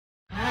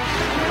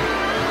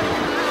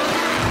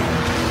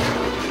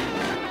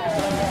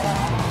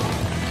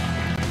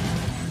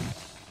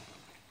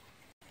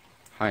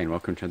Hi and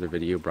welcome to another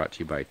video brought to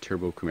you by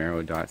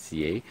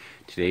turbocamaro.ca.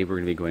 Today we're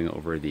going to be going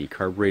over the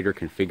carburetor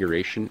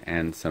configuration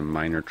and some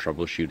minor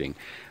troubleshooting.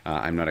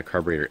 I'm not a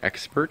carburetor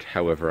expert,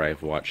 however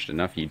I've watched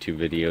enough YouTube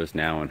videos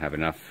now and have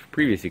enough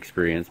previous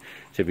experience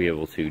to be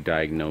able to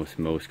diagnose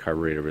most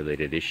carburetor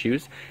related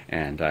issues,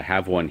 and I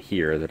have one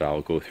here that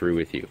I'll go through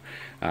with you.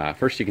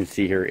 First, you can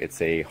see here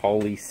it's a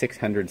Holley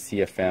 600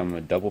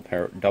 CFM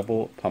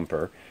double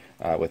pumper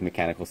with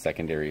mechanical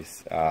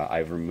secondaries.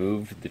 I've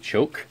removed the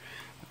choke.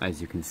 As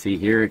you can see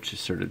here, it's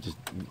just sort of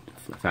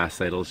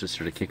fast idle is just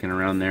sort of kicking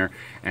around there,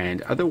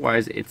 and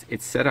otherwise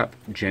it's set up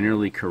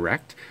generally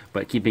correct,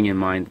 but keeping in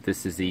mind that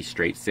this is the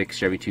straight six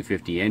Chevy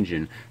 250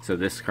 engine, so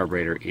this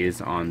carburetor is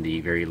on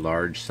the very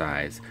large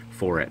size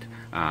for it.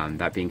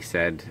 That being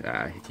said,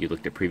 if you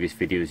looked at previous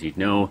videos, you'd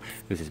know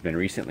this has been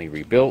recently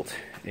rebuilt.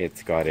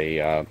 It's got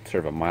a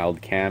sort of a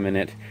mild cam in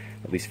it,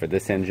 at least for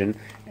this engine,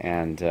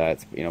 and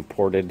it's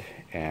ported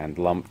and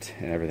lumped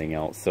and everything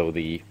else, so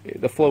the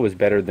flow is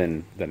better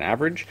than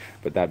average,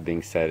 but that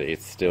being said,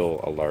 it's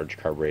still a large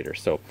carburetor.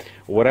 So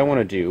what I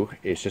want to do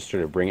is just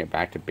sort of bring it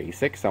back to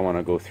basics. I want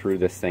to go through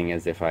this thing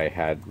as if I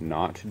had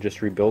not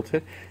just rebuilt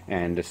it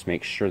and just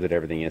make sure that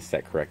everything is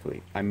set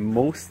correctly. I'm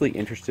mostly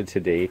interested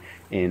today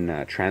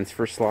in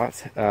transfer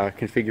slots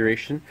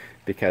configuration,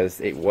 because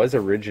it was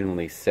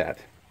originally set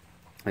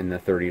in the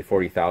 30 to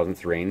 40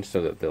 thousandths range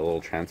so that the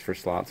little transfer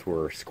slots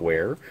were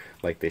square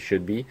like they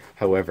should be.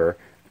 However,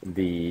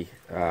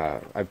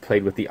 I've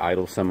played with the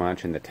idle so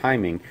much and the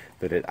timing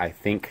that I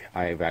think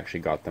I've actually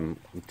got them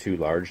too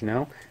large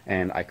now,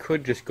 and I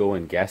could just go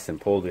and guess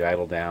and pull the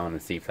idle down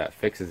and see if that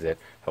fixes it.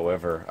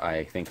 However,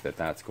 I think that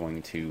that's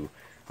going to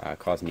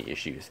cause me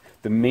issues.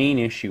 The main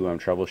issue I'm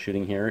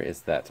troubleshooting here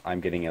is that I'm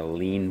getting a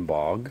lean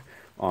bog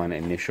on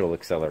initial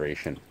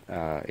acceleration.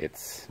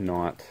 It's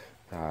not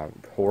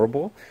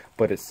horrible,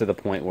 but it's to the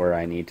point where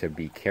I need to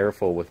be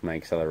careful with my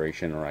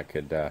acceleration, or I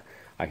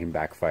can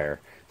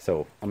backfire.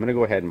 So I'm going to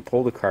go ahead and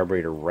pull the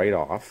carburetor right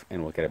off,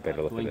 and we'll get a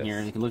better look at this. Here,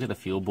 you can look at the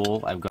fuel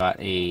bowl. I've got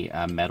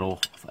a metal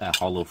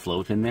hollow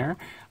float in there.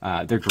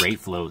 They're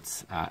great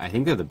floats. I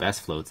think they're the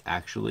best floats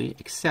actually,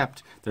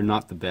 except they're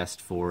not the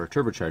best for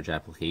turbocharge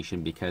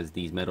application, because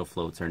these metal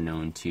floats are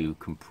known to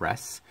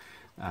compress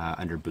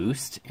under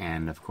boost,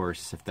 and of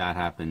course if that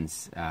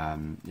happens,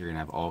 you're going to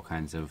have all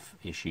kinds of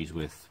issues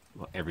with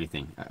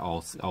everything,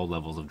 all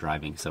levels of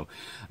driving. So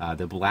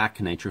the black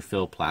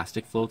nitrofill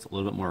plastic floats a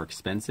little bit more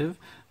expensive,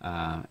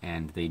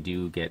 and they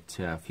do get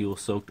fuel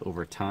soaked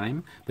over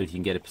time, but if you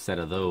can get a set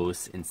of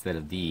those instead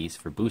of these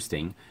for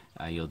boosting,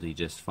 you'll do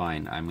just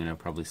fine. I'm going to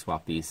probably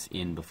swap these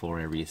in before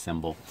I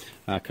reassemble.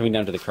 Coming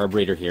down to the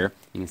carburetor here,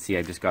 you can see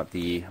I just got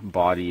the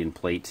body and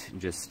plate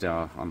just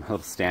on a little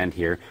stand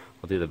here.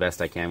 I'll do the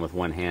best I can with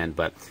one hand,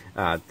 but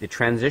the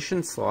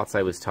transition slots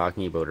I was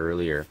talking about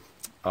earlier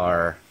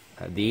are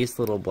these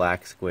little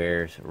black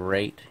squares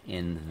right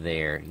in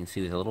there. You can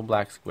see there's a little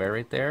black square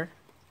right there,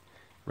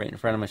 right in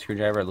front of my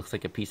screwdriver. It looks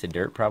like a piece of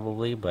dirt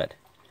probably, but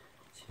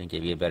see if I can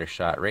give you a better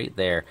shot right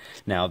there.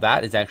 Now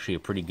that is actually a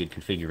pretty good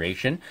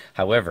configuration.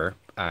 However,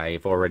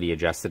 I've already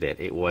adjusted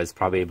it. It was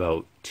probably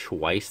about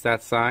twice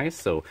that size,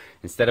 so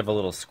instead of a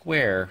little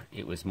square,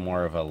 it was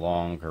more of a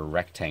longer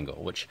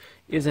rectangle, which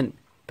isn't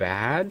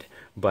bad,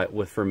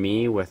 but for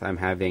me, I'm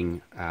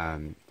having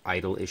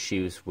idle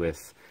issues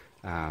with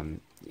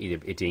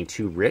either it being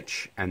too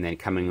rich and then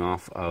coming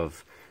off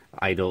of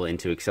idle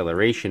into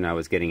acceleration, I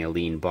was getting a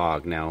lean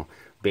bog. Now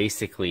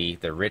basically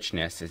the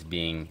richness is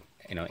being,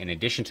 in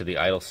addition to the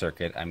idle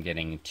circuit, I'm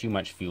getting too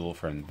much fuel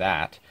from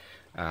that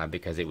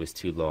because it was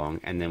too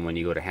long, and then when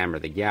you go to hammer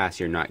the gas,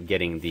 you're not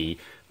getting the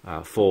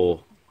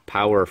full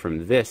power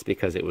from this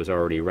because it was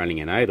already running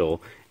in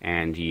idle,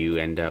 and you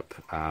end up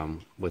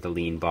with a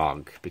lean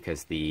bog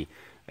because the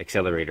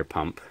accelerator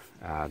pump,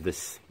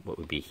 what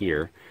would be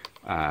here,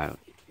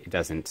 it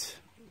doesn't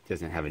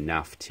have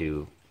enough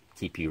to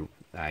keep you,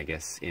 I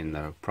guess, in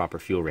the proper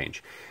fuel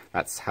range.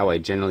 That's how I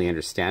generally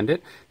understand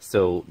it.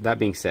 So that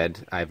being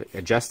said, I've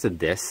adjusted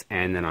this,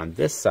 and then on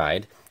this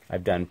side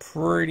I've done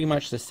pretty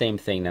much the same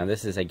thing. Now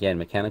this is again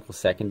mechanical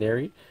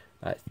secondary.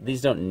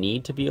 These don't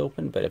need to be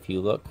open, but if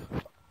you look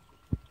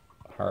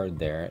hard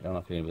there, I don't know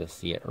if you're going to be able to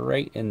see it,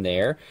 right in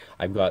there,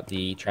 I've got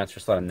the transfer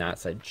slot on that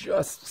side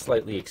just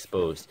slightly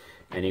exposed,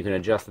 and you can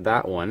adjust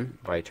that one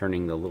by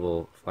turning the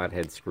little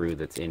flathead screw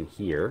that's in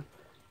here.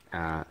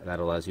 That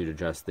allows you to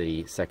adjust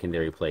the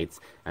secondary plates,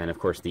 and of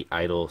course the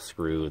idle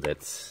screw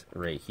that's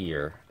right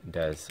here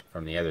does,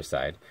 from the other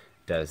side,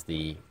 does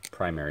the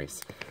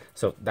primaries.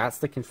 So that's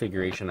the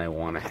configuration I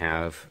want to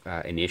have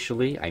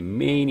initially. I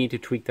may need to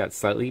tweak that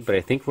slightly, but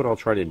I think what I'll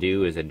try to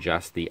do is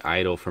adjust the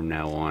idle from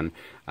now on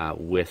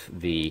with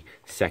the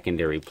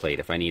secondary plate.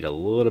 If I need a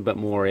little bit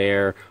more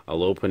air,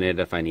 I'll open it.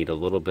 If I need a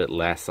little bit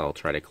less, I'll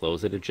try to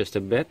close it just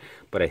a bit,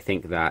 but I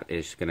think that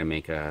is going to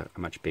make a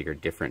much bigger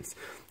difference.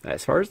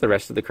 As far as the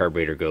rest of the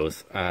carburetor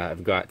goes,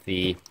 I've got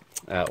the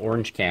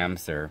orange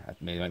cams, or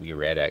they might be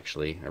red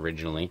actually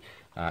originally,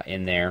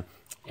 in there,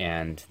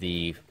 and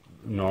the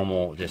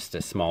normal, just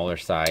a smaller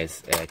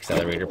size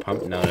accelerator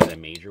pump, none of the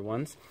major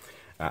ones.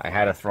 I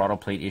had a throttle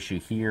plate issue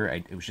here.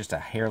 It was just a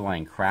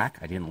hairline crack.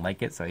 I didn't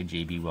like it, so I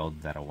JB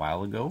welded that a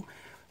while ago.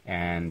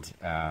 And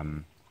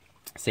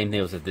same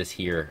thing was with this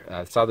here.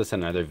 I saw this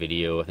in another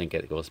video. I think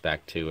it goes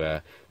back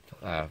to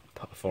a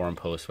forum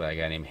post by a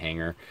guy named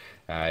Hanger.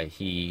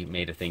 He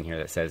made a thing here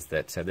that says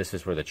that this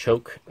is where the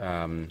choke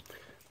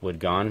would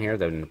gone here.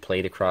 Then the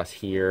plate across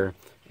here,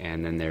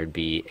 and then there'd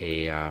be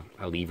a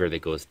lever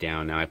that goes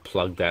down. Now I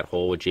plugged that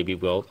hole with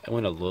JB Weld. I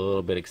went a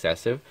little bit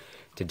excessive.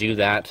 To do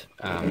that,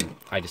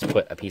 I just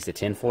put a piece of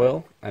tin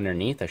foil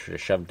underneath. I should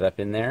have shoved it up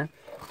in there,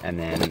 and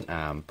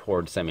then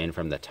poured some in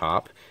from the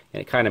top.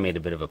 And it kind of made a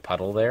bit of a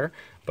puddle there,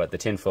 but the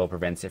tin foil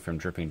prevents it from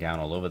dripping down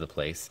all over the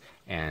place,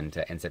 and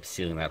ends up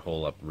sealing that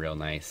hole up real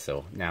nice.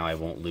 So now I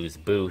won't lose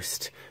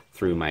boost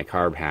through my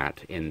carb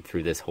hat in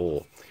through this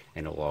hole,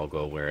 and it'll all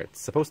go where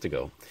it's supposed to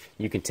go.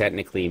 You can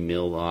technically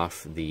mill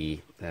off the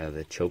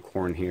choke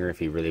horn here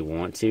if you really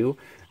want to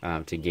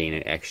gain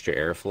an extra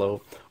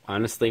airflow.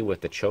 Honestly,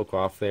 with the choke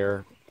off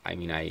there, I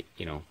mean, I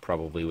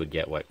probably would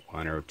get what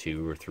 1 or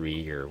 2 or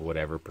 3 or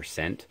whatever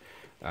percent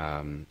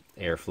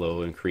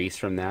airflow increase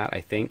from that,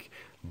 I think.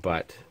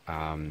 But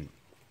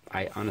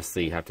I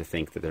honestly have to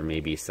think that there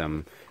may be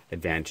some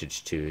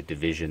advantage to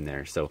division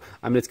there, so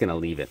I'm just going to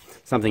leave it.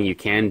 Something you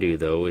can do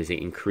though is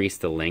increase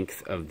the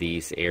length of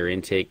these air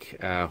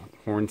intake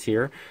horns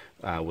here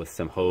with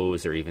some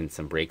hose or even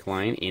some brake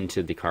line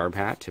into the carb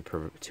hat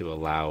to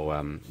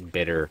allow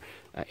better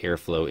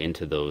airflow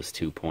into those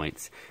 2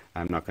 points.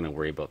 I'm not going to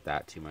worry about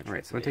that too much. All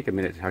right, so I'm going to take a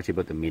minute to talk to you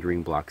about the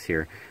metering blocks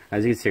here.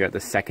 As you can see, I got the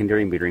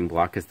secondary metering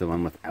block is the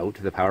one without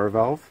the power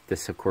valve.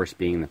 This, of course,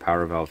 being the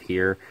power valve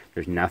here.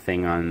 There's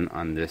nothing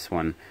on this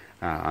one,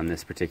 on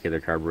this particular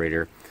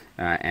carburetor.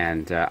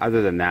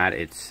 Other than that,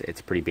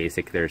 it's pretty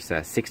basic. There's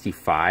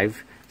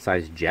 65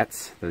 size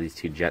jets. So these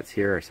 2 jets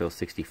here are still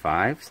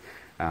 65s.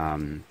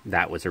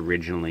 That was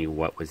originally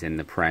what was in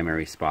the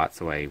primary spot,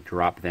 so I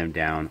dropped them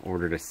down,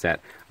 ordered a set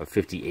of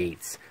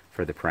 58s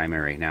for the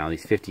primary. Now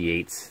these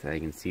 58s, you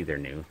can see they're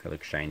new, they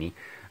look shiny,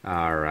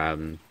 are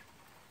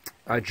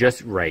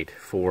just right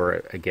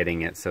for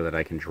getting it so that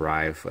I can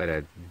drive at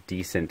a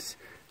decent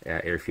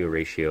air-fuel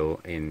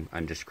ratio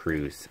on just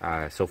cruise.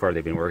 So far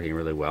they've been working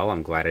really well.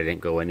 I'm glad I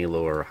didn't go any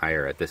lower or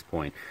higher at this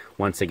point.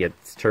 Once it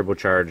gets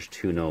turbocharged,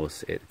 who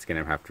knows, it's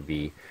going to have to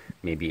be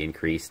maybe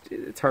increased.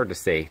 It's hard to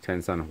say,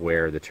 depends on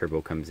where the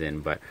turbo comes in,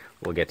 but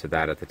we'll get to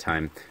that at the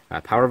time.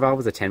 Power valve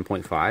is a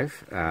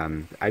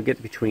 10.5. I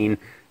get between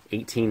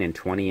 18 and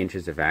 20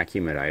 inches of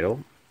vacuum at idle,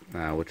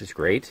 which is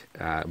great,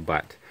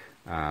 but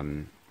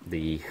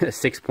the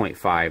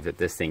 6.5 that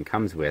this thing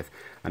comes with,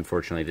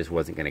 unfortunately, just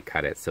wasn't going to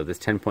cut it. So this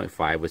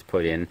 10.5 was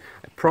put in.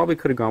 I probably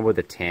could have gone with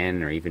a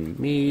 10 or even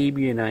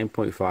maybe a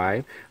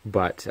 9.5,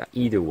 but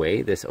either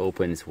way, this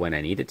opens when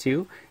I need it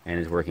to and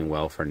is working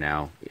well for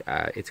now.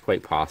 It's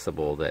quite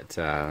possible that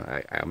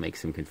I'll make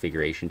some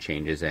configuration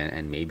changes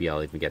and maybe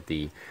I'll even get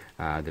the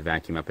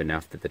vacuum up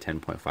enough that the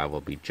 10.5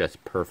 will be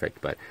just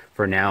perfect. But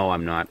for now,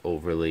 I'm not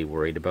overly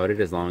worried about it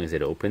as long as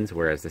it opens,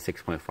 whereas the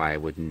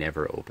 6.5 would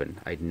never open.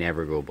 I'd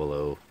never go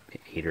below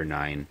 8 or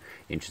 9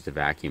 inches of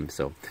vacuum.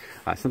 So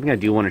something I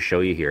do want to show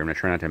you here, I'm going to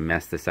try not to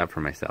mess this up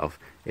for myself,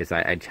 is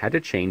I had to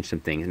change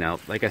some things. Now,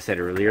 like I said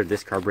earlier,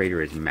 this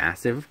carburetor is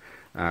massive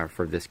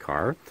for this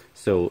car,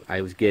 so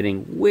I was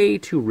getting way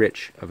too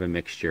rich of a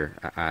mixture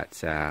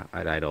at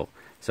idle.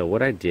 So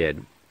what I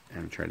did,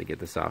 I'm trying to get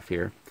this off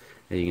here,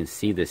 and you can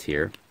see this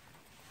here,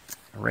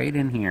 right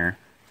in here,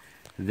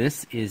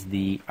 this is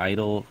the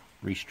idle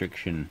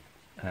restriction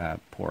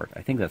port.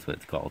 I think that's what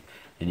it's called.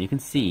 And you can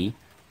see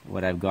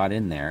what I've got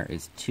in there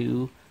is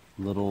 2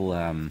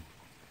 little,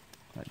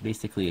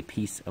 basically a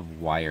piece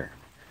of wire.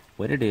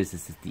 What it is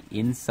the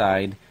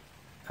inside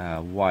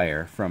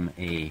wire from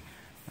a,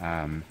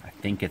 I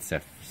think it's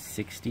a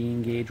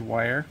 16 gauge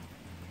wire,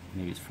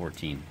 maybe it's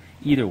 14.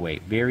 Either way,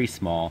 very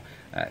small.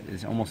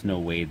 There's almost no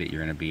way that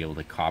you're going to be able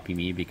to copy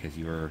me because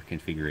your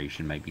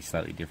configuration might be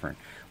slightly different.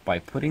 By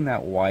putting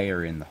that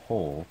wire in the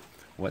hole,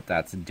 what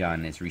that's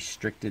done is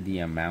restricted the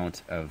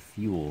amount of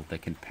fuel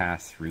that can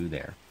pass through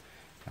there.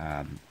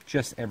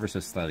 Just ever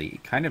so slightly.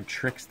 It kind of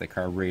tricks the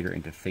carburetor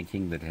into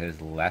thinking that it has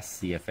less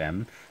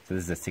CFM. So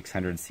this is a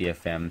 600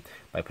 CFM.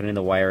 By putting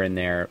the wire in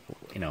there,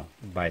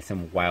 by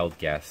some wild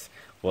guess,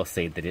 we'll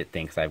say that it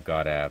thinks I've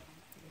got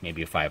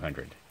maybe a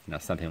 500,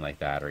 something like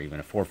that, or even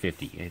a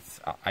 450.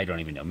 I don't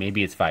even know.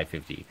 Maybe it's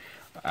 550.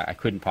 I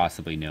couldn't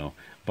possibly know.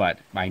 But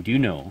I do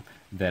know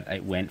that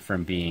it went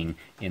from being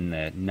in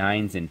the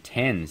 9s and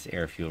 10s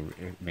air-fuel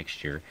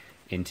mixture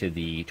into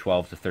the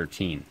 12 to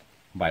 13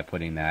 by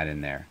putting that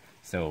in there.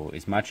 So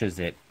as much as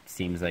it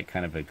seems like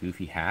kind of a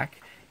goofy hack,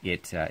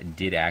 it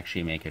did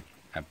actually make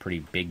a pretty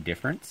big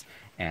difference,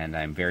 and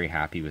I'm very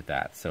happy with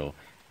that. So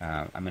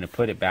I'm going to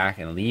put it back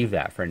and leave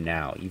that for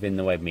now. Even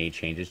though I've made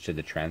changes to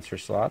the transfer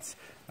slots,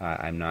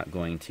 I'm not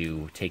going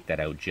to take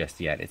that out just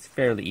yet. It's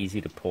fairly easy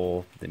to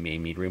pull the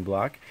main metering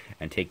block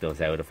and take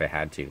those out if I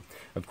had to.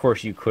 Of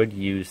course, you could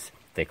use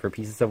thicker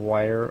pieces of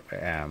wire,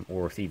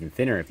 or even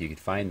thinner if you could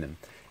find them,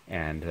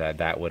 and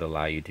that would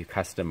allow you to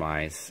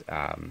customize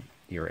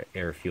your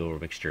air fuel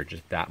mixture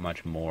just that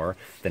much more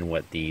than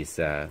what these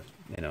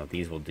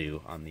these will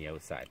do on the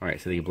outside. All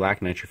right, so the black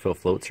nitrofill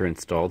floats are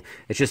installed.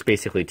 It's just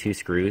basically 2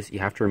 screws. You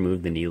have to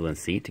remove the needle and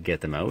seat to get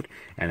them out,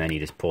 and then you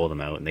just pull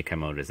them out, and they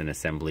come out as an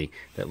assembly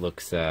that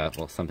looks,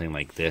 well, something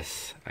like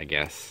this, I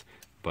guess,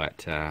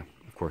 but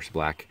of course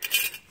black.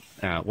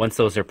 Once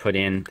those are put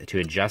in, to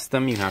adjust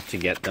them, you have to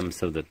get them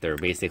so that they're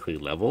basically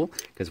level,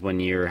 because when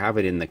you have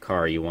it in the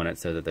car, you want it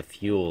so that the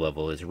fuel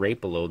level is right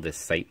below this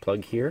sight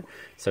plug here.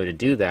 So to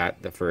do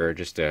that, for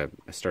just a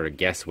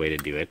guess way to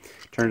do it,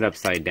 turn it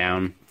upside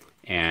down,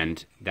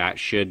 and that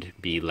should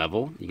be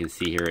level. You can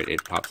see here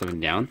it pops up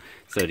and down.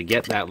 So to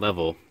get that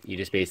level, you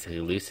just basically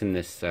loosen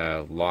this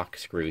lock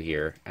screw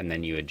here, and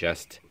then you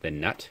adjust the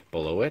nut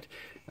below it.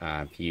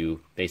 If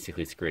you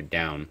basically screw it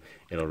down,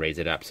 it'll raise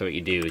it up. So what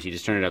you do is you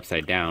just turn it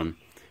upside down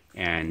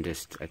and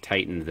just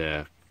tighten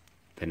the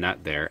nut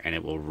there, and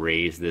it will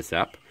raise this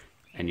up.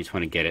 And you just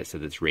want to get it so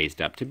that it's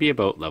raised up to be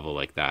about level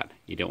like that.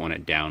 You don't want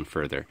it down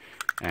further.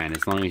 And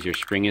as long as your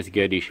spring is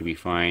good, you should be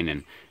fine,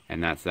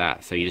 and that's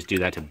that. So you just do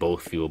that to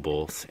both fuel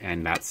bowls,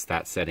 and that's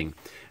that setting.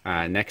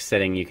 Next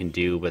setting you can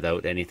do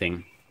without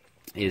anything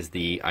is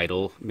the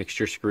idle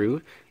mixture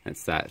screw.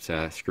 That's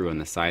that screw on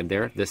the side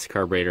there. This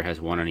carburetor has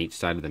one on each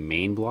side of the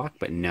main block,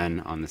 but none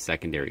on the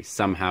secondary.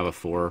 Some have a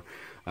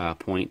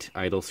 4-point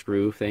idle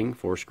screw thing,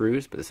 4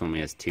 screws, but this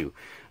only has 2.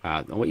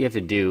 What you have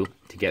to do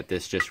to get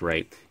this just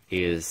right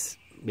is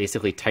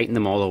basically tighten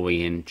them all the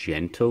way in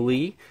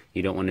gently.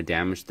 You don't want to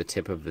damage the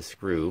tip of the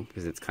screw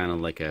because it's kind of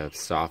like a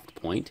soft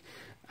point.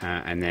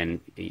 And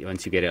then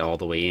once you get it all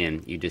the way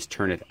in, you just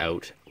turn it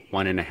out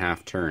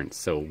 1.5 turns.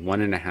 So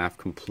 1.5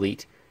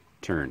 complete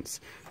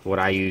turns. What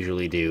I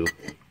usually do,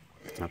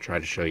 I'll try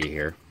to show you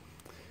here,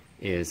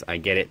 is I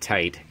get it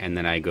tight and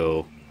then I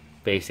go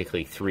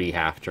basically 3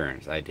 half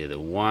turns. I do the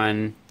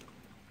 1,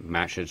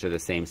 match it to the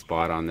same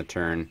spot on the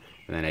turn,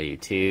 and then I do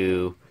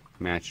 2,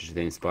 match it to the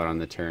same spot on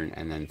the turn,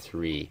 and then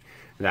 3.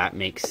 That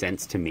makes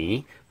sense to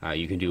me.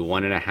 You can do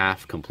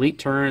 1.5 complete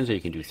turns, or you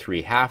can do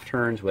 3 half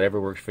turns, whatever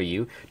works for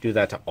you. Do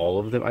that to all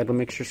of the idle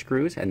mixture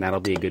screws, and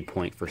that'll be a good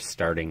point for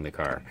starting the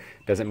car.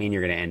 Doesn't mean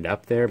you're going to end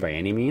up there by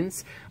any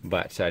means,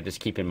 but just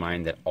keep in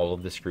mind that all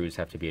of the screws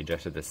have to be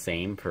adjusted the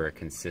same for a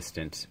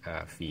consistent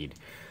feed.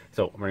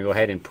 So we're going to go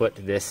ahead and put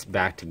this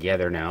back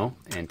together now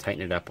and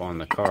tighten it up on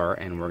the car,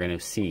 and we're going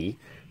to see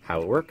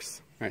how it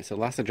works. All right, so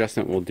last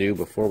adjustment we'll do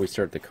before we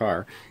start the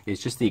car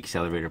is just the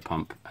accelerator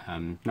pump.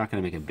 Not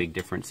going to make a big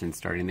difference in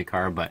starting the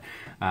car, but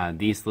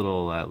these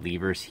little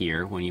levers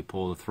here, when you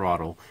pull the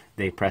throttle,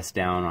 they press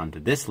down onto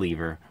this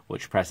lever,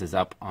 which presses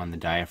up on the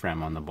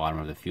diaphragm on the bottom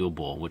of the fuel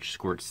bowl, which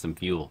squirts some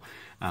fuel.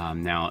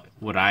 Now,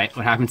 what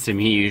happens to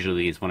me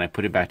usually is when I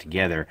put it back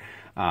together,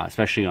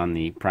 especially on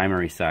the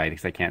primary side,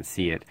 because I can't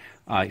see it,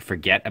 I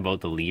forget about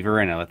the lever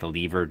and I let the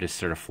lever just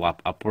sort of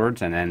flop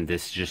upwards, and then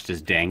this just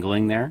is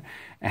dangling there,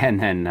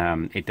 and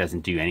then it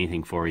doesn't do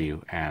anything for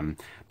you.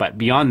 But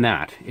beyond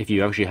that, if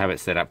you actually have it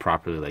set up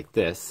properly like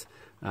this,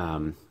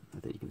 not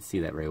that you can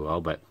see that very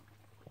well, but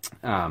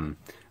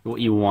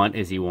what you want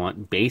is you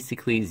want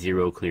basically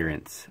 0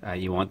 clearance.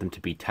 You want them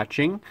to be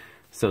touching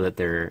so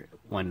that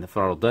when the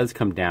throttle does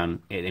come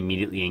down, it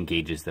immediately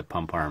engages the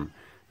pump arm.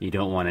 You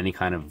don't want any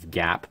kind of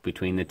gap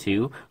between the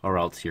two, or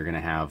else you're going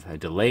to have a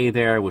delay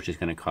there, which is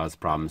going to cause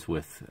problems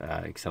with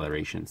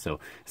acceleration. So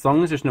as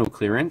long as there's no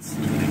clearance,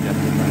 you can adjust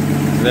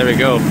it. So there we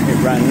go,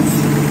 it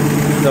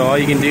runs. So all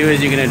you can do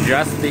is you can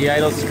adjust the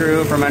idle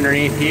screw from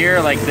underneath here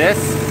like this,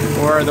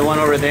 or the one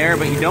over there,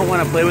 but you don't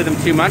want to play with them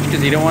too much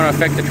because you don't want to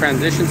affect the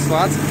transition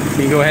slots.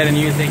 You can go ahead and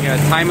use a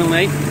timing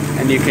light,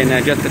 and you can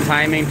adjust the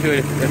timing to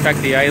affect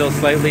the idle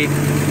slightly.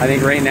 I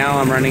think right now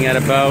I'm running at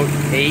about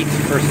 8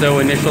 or so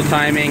initial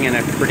timing, and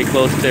I'm pretty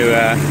close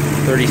to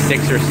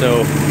 36 or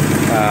so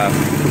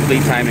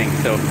complete timing.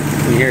 So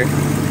you hear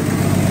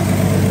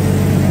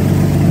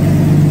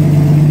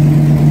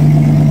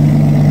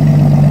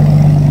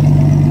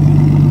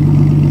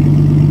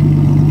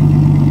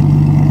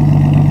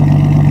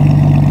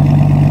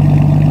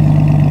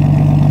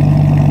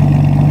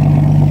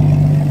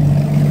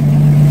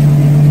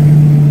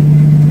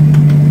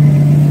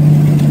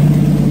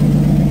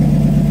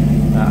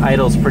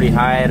idle's pretty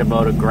high at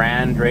about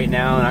 $1,000 right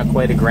now, not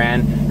quite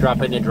 $1,000. Drop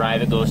it into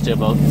drive, it goes to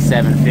about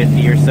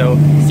 $750 or so.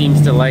 Seems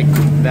to like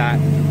that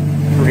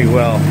pretty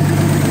well.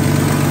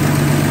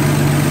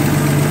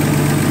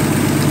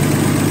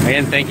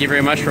 Again, thank you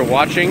very much for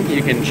watching.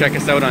 You can check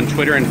us out on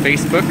Twitter and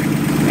Facebook,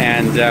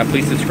 and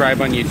please subscribe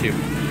on YouTube.